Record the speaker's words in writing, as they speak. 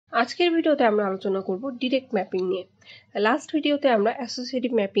আজকের ভিডিওতে আমরা আলোচনা করব ডিরেক্ট ম্যাপিং নিয়ে। লাস্ট ভিডিওতে আমরা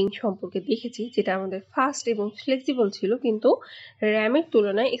অ্যাসোসিয়েটিভ ম্যাপিং সম্পর্কে দেখেছি, যেটা আমাদের ফাস্ট এবং ফ্লেক্সিবল ছিল, কিন্তু র্যামের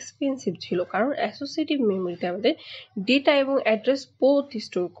তুলনায় এক্সপেন্সিভ ছিল, কারণ অ্যাসোসিয়েটিভ মেমোরিতে আমাদের ডেটা এবং অ্যাড্রেস বোথ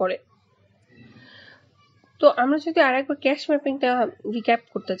স্টোর করে। তো আমরা যদি আরেকবার ক্যাশ ম্যাপিংটা রিক্যাপ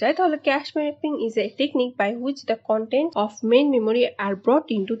করতে চাই, তাহলে cash mapping is a technique by which the content of main memory R ব্রট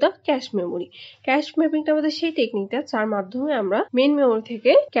into the cache memory. Cash ম্যাপিংটা আমাদের সেই টেকনিকটা যার মাধ্যমে আমরা মেইন মেমোরি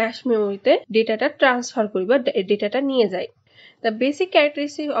থেকে ক্যাশ মেমোরিতে ডেটাটা ট্রান্সফার করি বা ডেটাটা নিয়ে যাই। The basic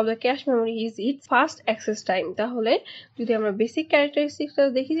characteristic of the cache memory is its fast access time. তাহলে যদি আমরা বেসিক ক্যারেক্টারিস্টিকটা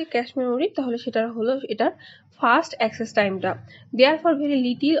দেখি যে ক্যাশ মেমোরি, তাহলে সেটা হলো এটার ফাস্ট অ্যাক্সেস টাইমটা। Therefore very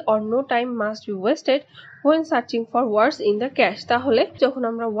little or no time must be wasted when searching for words in the cache. তাহলে যখন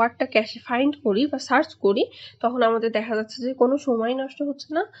আমরা ওয়ার্ডটা ক্যাশে ফাইন্ড করি বা সার্চ করি, তখন আমাদের দেখা যাচ্ছে যে কোনো সময় নষ্ট হচ্ছে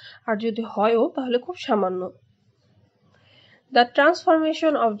না, আর যদি হয়ও তাহলে খুব সামান্য। The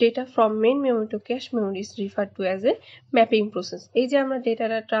transformation of data from main memory to cache memory is referred to as a mapping process. এই যে আমরা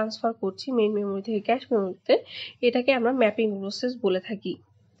ডেটাটা ট্রান্সফার করছি মেইন মেমোরি থেকে ক্যাশ মেমোরিতে, এটাকে আমরা ম্যাপিং প্রসেস বলে থাকি।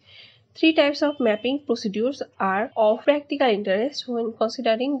 Three types of mapping procedures are of practical interest when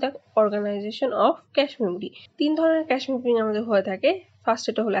considering the organization of cache memory. তিন ধরনের ক্যাশ ম্যাপিং আমাদের হয়ে থাকে। ফার্স্ট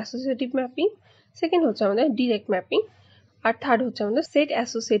এটা হলো অ্যাসোসিয়েটিভ ম্যাপিং, সেকেন্ড হচ্ছে আমাদের ডিরেক্ট ম্যাপিং, আর থার্ড হচ্ছে আমাদের সেট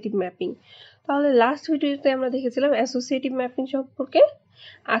অ্যাসোসিয়েটিভ ম্যাপিং। তাহলে লাস্ট ভিডিওতে আমরা দেখেছিলাম অ্যাসোসিয়েটিভ ম্যাপিং সম্পর্কে,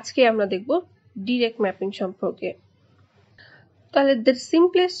 আজকে আমরা দেখব ডিরেক্ট ম্যাপিং সম্পর্কে। তাহলে the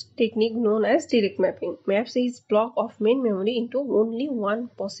simplest technique known as direct mapping maps each block of main memory into only one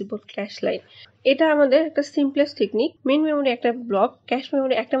possible cache line. এটা আমাদের একটা সিম্পলেস্ট টেকনিক। মেইন মেমোরি একটা ব্লক, ক্যাশ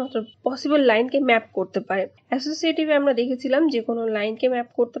মেমোরি একটা মাত্র পসিবল লাইনকে ম্যাপ করতে পারে। অ্যাসোসিয়েটিভে আমরা দেখেছিলাম যে কোনো লাইনকে ম্যাপ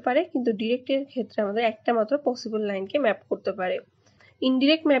করতে পারে, কিন্তু ডিরেক্টের ক্ষেত্রে আমাদের একটা মাত্র পসিবল লাইনকে ম্যাপ করতে পারে।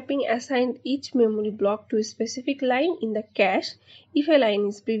 Indirect mapping assigns each memory block to a specific line in the cache. If a line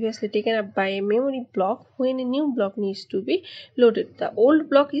is previously taken up by a memory block, when a new block needs to be loaded, the old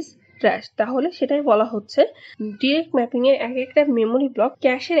block is trashed. তাহলে সেটাই বলা হচ্ছে direct mapping এর এক একটা memory block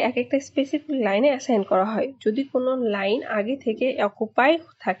ক্যাশের এক একটা স্পেসিফিক লাইনে অ্যাসাইন করা হয়। যদি কোনো লাইন আগে থেকে অকুপাই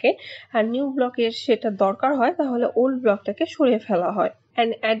থাকে আর নিউ ব্লকের সেটা দরকার হয়, তাহলে ওল্ড ব্লকটাকে সরিয়ে ফেলা হয়। An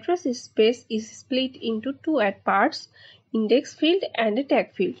address space is split into two parts, index field and a tag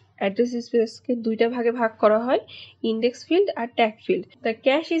field. Address স্পেসকে দুইটা ভাগে ভাগ করা হয়, index field R tag field. The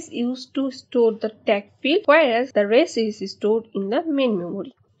cash is use to store the tag field, whereas the rest is stored in the main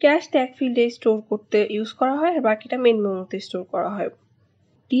memory. Cash tag ফিল্ডে store করতে use করা হয় আর বাকিটা মেইন মেমোরিতে স্টোর করা হয়।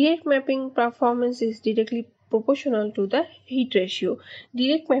 Direct mapping performance is directly proportional to the heat ratio.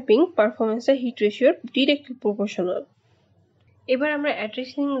 Direct mapping পারফরমেন্সের hit রেশিওর directly proportional. এবার আমরা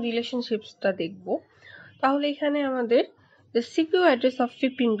অ্যাড্রেসিং রিলেশনশিপসটা দেখব। তাহলে এখানে আমাদের the CPU address of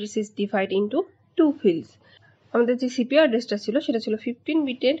 15 bits is divided into two fields. আমাদের যে CPU অ্যাড্রেসটা ছিল সেটা ছিল 15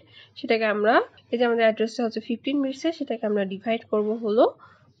 বিটের, সেটাকে আমরা এই যে আমাদের অ্যাড্রেসটা হচ্ছে 15 বিটসের, সেটাকে আমরা ডিভাইড করব হলো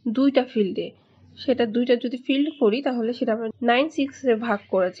দুইটা ফিল্ডে। সেটা দুইটা যদি ফিল্ড করি তাহলে সেটা আমরা 96 এ ভাগ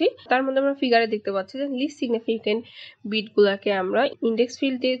করেছি। তার মধ্যে আমরা ফিগারে দেখতে পাচ্ছি যে লিস্ট সিগনিফিকেন্ট বিটগুলোকে আমরা ইন্ডেক্স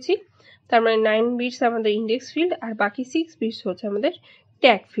ফিল্ড দিয়েছি, তার মানে 9 বিটস আমাদের ইন্ডেক্স ফিল্ড আর বাকি 6 বিটস হচ্ছে আমাদের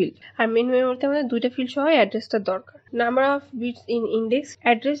ট্যাগ ফিল্ড। আর মেইন মেমোরিতে আমাদের দুইটা ফিল্ড সহ অ্যাড্রেসটা দরকার। Number of bits in index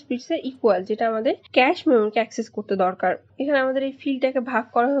address bits এর ইকুয়াল, যেটা আমাদের ক্যাশ মেমোরিকে অ্যাক্সেস করতে দরকার। এখানে আমাদের এই ফিল্ডটাকে ভাগ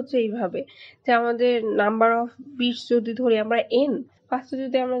করা হচ্ছে এইভাবে যে আমাদের নাম্বার অফ বিটস যদি ধরি আমরা n, ফার্স্টে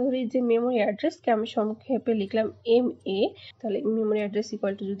যদি আমরা ধরি যে মেমোরি অ্যাড্রেসকে আমি সংক্ষেপে লিখলাম MA, তাহলে মেমোরি অ্যাড্রেস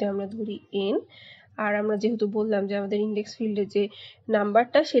ইকুয়াল টু যদি আমরা ধরি n, আর আমরা যেহেতু বললাম যে আমাদের ইন্ডেক্স ফিল্ডে যে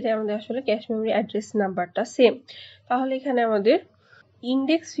নাম্বারটা সেটা আমাদের আসলে ক্যাশ মেমোরি অ্যাড্রেস নাম্বারটা সেম, তাহলে এখানে আমাদের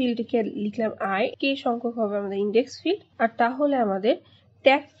ইন্ডেক্স ফিল্ডকে লিখলাম I, কে সংখ্যক হবে আমাদের ইন্ডেক্স ফিল্ড, আর তাহলে আমাদের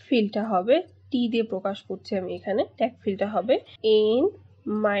ট্যাগ ফিল্ডটা হবে T দিয়ে প্রকাশ করছি আমি এখানে, ট্যাগ ফিল্ডটা হবে n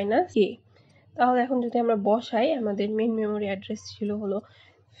 - k। তাহলে এখন যদি আমরা বসাই, আমাদের মেইন মেমোরি অ্যাড্রেস ছিল হলো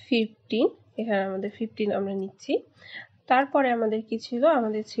 15, এখানে আমাদের 15 আমরা নিচ্ছি। তারপরে আমাদের কি ছিল,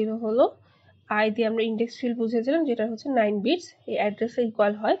 আমাদের ছিল হলো I দিয়ে আমরা ইন্ডেক্স ফিল্ড বুঝেছিলাম যেটা হচ্ছে 9 বিটস, এই অ্যাড্রেসে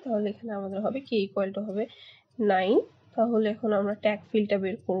ইকুয়াল হয়, তাহলে এখানে আমাদের হবে k ইকুয়াল টু হবে 9। তাহলে এখন আমরা ট্যাগ ফিল্ডটা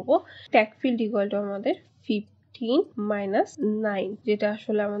বের করব। ট্যাগ ফিল্ড ইকুয়াল টু আমাদের 15 - 9, যেটা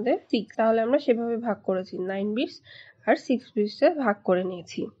আসলে আমাদের 6। তাহলে আমরা সেভাবে ভাগ করেছি, 9 বিটস আর 6 বিটসে ভাগ করে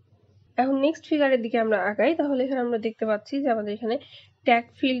নিয়েছি। এখন নেক্সট ফিগারের দিকে আমরা আগাই। তাহলে এখানে আমরা দেখতে পাচ্ছি যে আমাদের এখানে ট্যাগ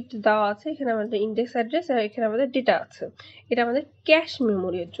ফিল্ড দেওয়া আছে, এখানে আমাদের ইন্ডেক্স অ্যাড্রেস আর এখানে আমাদের ডেটা আছে। এটা আমাদের ক্যাশ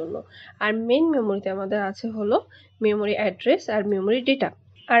মেমোরির জন্য। আর মেইন মেমোরিতে আমাদের আছে হলো মেমোরি অ্যাড্রেস আর মেমোরি ডেটা।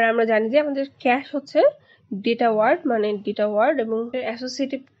 আর আমরা জানি যে আমাদের ক্যাশ হচ্ছে ডেটা ওয়ার্ড, মানে ডেটা ওয়ার্ড এবং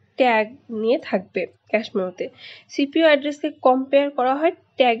অ্যাসোসিয়েটিভ ট্যাগ নিয়ে থাকবে ক্যাশ মেমোরিতে। সিপিইউ অ্যাড্রেসকে কম্পেয়ার করা হয়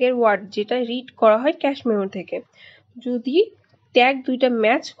ট্যাগের ওয়ার্ড, যেটা রিড করা হয় ক্যাশ মেমোরি থেকে। যদি ট্যাগ দুইটা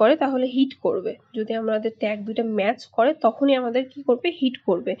ম্যাচ করে তাহলে হিট করবে। যদি আমাদের ট্যাগ দুইটা ম্যাচ করে তখনই আমাদের কি করবে, হিট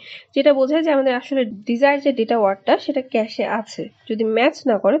করবে, যেটা বোঝায় যে আমাদের আসলে ডিজায়ার যে ডেটা ওয়ার্ডটা সেটা ক্যাশে আছে। যদি ম্যাচ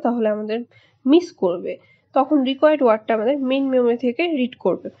না করে তাহলে আমাদের মিস করবে, তখন রিকোয়ার্ড ওয়ার্ডটা আমাদের মেইন মেমোরি থেকে রিড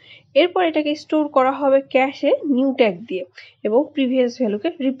করবে। এরপর এটাকে স্টোর করা হবে ক্যাশে নিউ ট্যাগ দিয়ে এবং প্রিভিয়াস ভ্যালুকে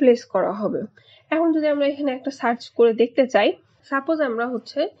রিপ্লেস করা হবে। এখন যদি আমরা এখানে একটা সার্চ করে দেখতে চাই, সাপোজ আমরা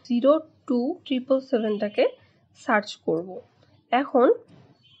হচ্ছে 02777টাকে সার্চ করব। এখন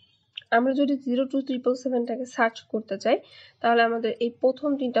আমরা যদি 02777টাকে সার্চ করতে চাই তাহলে আমাদের এই প্রথম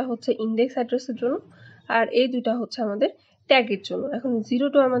তিনটা হচ্ছে ইন্ডেক্স অ্যাড্রেসের জন্য, আর এই দুইটা হচ্ছে আমাদের ট্যাগের জন্য। এখন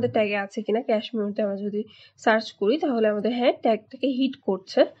 02 আমাদের ট্যাগে আছে কিনা ক্যাশ মেমোরিতে আমরা যদি সার্চ করি তাহলে আমাদের হ্যাঁ ট্যাগটাকে হিট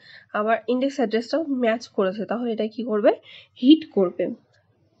করছে, আবার ইন্ডেক্স অ্যাড্রেসটাও ম্যাচ করেছে, তাহলে এটা কি করবে, হিট করবে,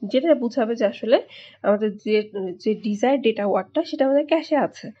 যেটা বোঝাবে যে আসলে আমাদের যে ডিজায়ার ডেটা ওয়ার্ডটা সেটা আমাদের ক্যাশে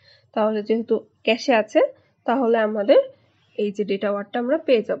আছে। তাহলে যেহেতু ক্যাশে আছে তাহলে আমাদের এই যে ডেটা ওয়ার্ডটা আমরা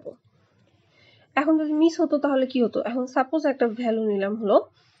পেয়ে যাব। এখন যদি মিস হতো তাহলে কি হতো, এখন সাপোজ একটা ভ্যালু নিলাম হলো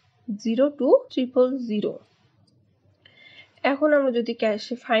 02000। এখন আমরা যদি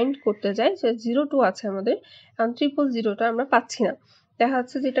ক্যাশে ফাইন্ড করতে যাই যে 02 আছে আমাদের, এখন 000টা আমরা পাচ্ছি না, দেখা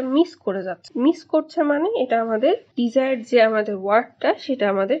যাচ্ছে যে এটা মিস করে যাচ্ছে। মিস করছে মানে এটা আমাদের ডিজায়ার্ড যে আমাদের ওয়ার্ডটা সেটা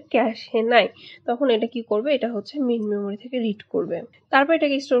আমাদের ক্যাশে নাই, তখন এটা কি করবে, এটা হচ্ছে মেইন মেমোরি থেকে রিড করবে। তারপর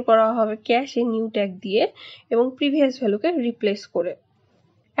এটাকে স্টোর করা হবে ক্যাশে নিউ ট্যাগ দিয়ে এবং প্রিভিয়াস ভ্যালুকে রিপ্লেস করে।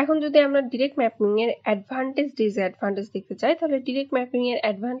 এখন যদি আমরা ডিরেক্ট ম্যাপিং এর অ্যাডভান্টেজ ডিসঅ্যাডভান্টেজ দেখতে চাই তাহলে ডিরেক্ট ম্যাপিং এর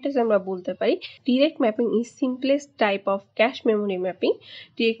অ্যাডভান্টেজ আমরা বলতে পারি direct mapping is simplest type of cache memory mapping.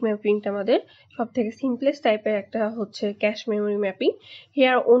 Direct ম্যাপিংটা আমাদের সবথেকে সিম্পলেস্ট টাইপের একটা হচ্ছে cache memory mapping.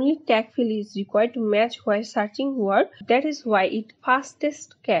 Here only tag feel is required to match while searching word, that is why it fastest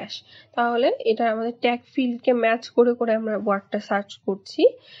cash. তাহলে এটা আমাদের tag ফিলকে match করে করে আমরা ওয়ার্ডটা সার্চ করছি,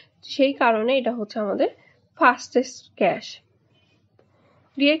 সেই কারণে এটা হচ্ছে আমাদের fastest cash.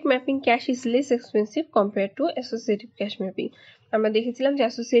 Direct mapping cache is less expensive compared to associative cache mapping. আমরা দেখেছিলাম যে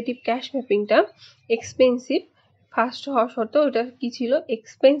associative cache mappingটা এক্সপেন্সিভ, ফাস্ট হওয়া সত্ত্বেও এটা কি ছিল,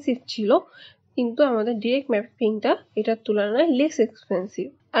 এক্সপেন্সিভ ছিল, কিন্তু আমাদের ডিরেক্ট ম্যাপিংটা এটার তুলনায় লেস এক্সপেন্সিভ।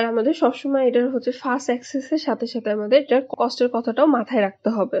 আর আমাদের সবসময় এটার হচ্ছে ফাস্ট অ্যাক্সেসের সাথে সাথে আমাদের এটার কস্টের কথাটাও মাথায় রাখতে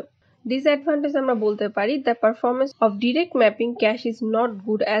হবে। ডিসঅ্যাডভান্টেজ আমরা বলতে পারি the performance of direct mapping cash is not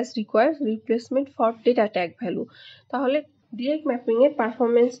good as required replacement for data tag value. তাহলে ডিরেক্ট ম্যাপিং এর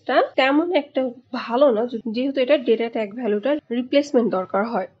পারফরমেন্সটা তেমন একটা ভালো না, যেহেতু এটা ডেটা ট্যাগ ভ্যালুটার রিপ্লেসমেন্ট দরকার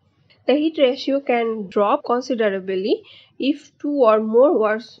হয়। The hit ratio can drop considerably if two or more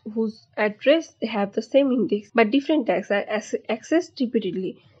words whose address have the same index but different tags are accessed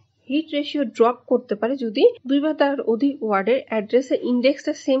repeatedly. Hit ratio drop করতে পারে যদি দুই বা তার অধিক ওয়ার্ডের অ্যাড্রেসের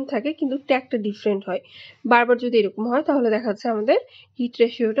ইন্ডেক্সটা সেম থাকে কিন্তু ট্যাগটা ডিফারেন্ট হয়। বারবার যদি এরকম হয় তাহলে দেখা যাচ্ছে আমাদের হিট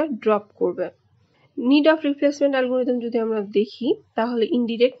রেশিওটা ড্রপ করবে। নিড অফ রিপ্লেসমেন্ট অ্যালগোরিদম যদি আমরা দেখি তাহলে in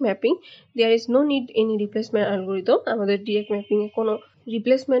direct mapping there is no need any replacement algorithm. আমাদের ডিরেক্ট ম্যাপিং এ কোনো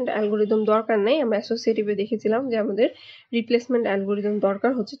রিপ্লেসমেন্ট অ্যালগোরিদম দরকার নেই। আমরা অ্যাসোসিয়েটিভে দেখেছিলাম যে আমাদের রিপ্লেসমেন্ট অ্যালগোরিদম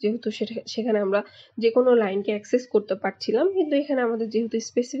দরকার হচ্ছে, যেহেতু সেখানে আমরা যে কোনো লাইনকে অ্যাক্সেস করতে পারছিলাম, কিন্তু এখানে আমাদের যেহেতু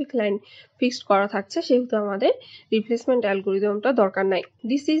স্পেসিফিক লাইন ফিক্সড করা থাকছে সেহেতু আমাদের রিপ্লেসমেন্ট অ্যালগোরিদমটা দরকার নাই।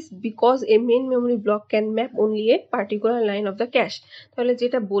 This is because A main memory block can map only a particular line of the cash. তাহলে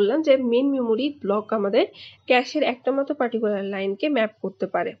যেটা বললাম যে মেইন মেমোরি ব্লক আমাদের ক্যাশের একটা মাত্র পার্টিকুলার লাইনকে ম্যাপ করতে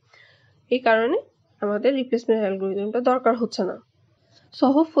পারে, এই কারণে আমাদের রিপ্লেসমেন্ট অ্যালগোরিদমটা দরকার হচ্ছে না। সো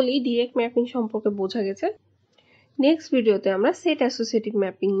হোপফুলি ডিরেক্ট ম্যাপিং সম্পর্কে বোঝা গেছে। নেক্সট ভিডিওতে আমরা সেট অ্যাসোসিয়েটিভ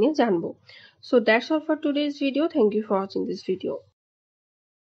ম্যাপিং নিয়ে জানবো। So that's all for today's video. Thank you for watching this video.